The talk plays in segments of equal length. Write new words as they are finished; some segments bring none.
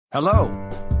Hello.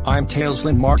 I'm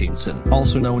Tailslandian Martinson,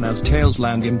 also known as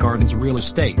Tailslandian Gardens Real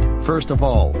Estate. First of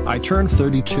all, I turned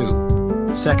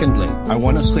 32. Secondly, I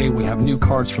want to say we have new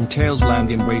cards from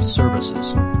Tailslandian Waste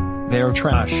Services. They're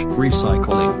trash,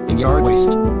 recycling, and yard waste.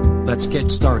 Let's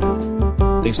get started.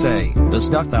 They say, the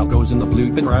stuff that goes in the blue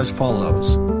bin are as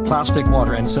follows: plastic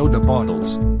water and soda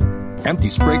bottles, empty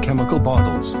spray chemical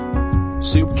bottles,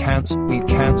 soup cans, meat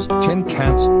cans, tin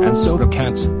cans, and soda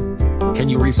cans. Can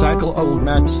you recycle old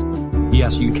maps?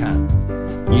 Yes you can.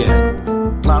 Yeah.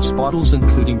 Glass bottles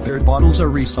including beer bottles are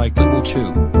recyclable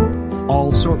too.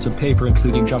 All sorts of paper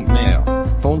including junk mail,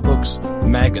 phone books,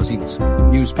 magazines,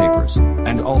 newspapers,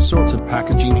 and all sorts of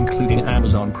packaging including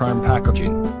Amazon Prime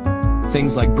packaging.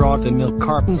 Things like broth and milk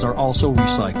cartons are also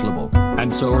recyclable,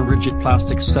 and so are rigid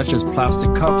plastics such as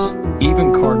plastic cups.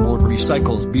 Even cardboard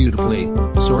recycles beautifully.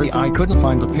 Sorry I couldn't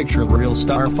find a picture of real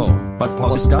styrofoam, but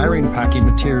polystyrene packing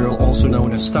material also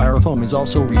known as styrofoam is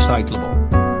also recyclable.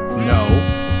 No,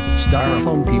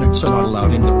 styrofoam peanuts are not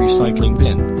allowed in the recycling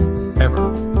bin.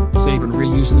 Ever. Save and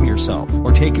reuse them yourself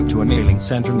or take it to a mailing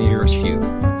center nearest you.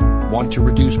 Want to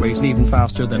reduce waste even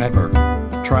faster than ever?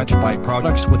 Try to buy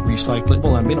products with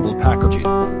recyclable and minimal packaging.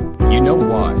 You know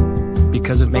why?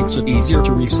 Because it makes it easier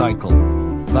to recycle.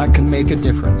 That can make a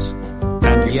difference.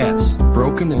 And yes,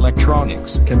 broken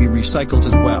electronics can be recycled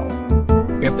as well.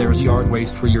 If there's yard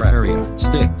waste for your area,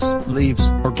 sticks,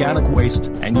 leaves, organic waste,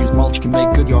 and used mulch can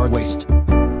make good yard waste.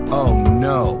 Oh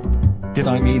no! Did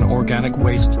I mean organic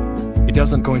waste? It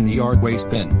doesn't go in the yard waste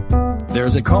bin.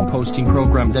 There's a composting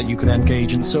program that you can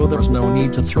engage in, so there's no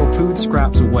need to throw food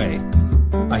scraps away.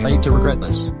 I hate to regret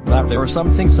this, that there are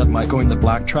some things that might go in the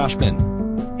black trash bin.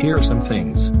 Here are some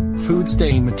things. Food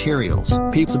stain materials.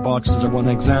 Pizza boxes are one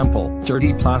example.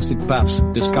 Dirty plastic bags,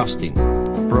 disgusting.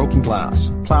 Broken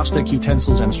glass, plastic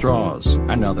utensils and straws,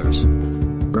 and others.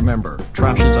 Remember,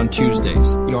 trash is on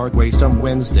Tuesdays, yard waste on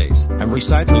Wednesdays, and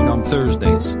recycling on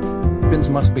Thursdays. Bins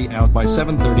must be out by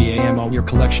 7:30 a.m. on your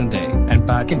collection day, and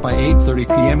back in by 8:30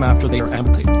 p.m. after they are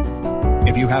emptied.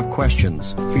 If you have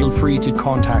questions, feel free to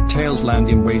contact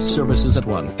Tailslandian Waste Services at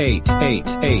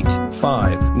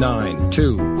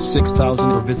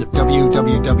 1-888-592-6000 or visit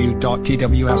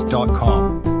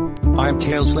www.tws.com. I'm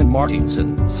Tailslandian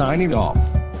Martinson, signing off.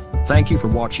 Thank you for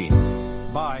watching.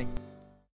 Bye.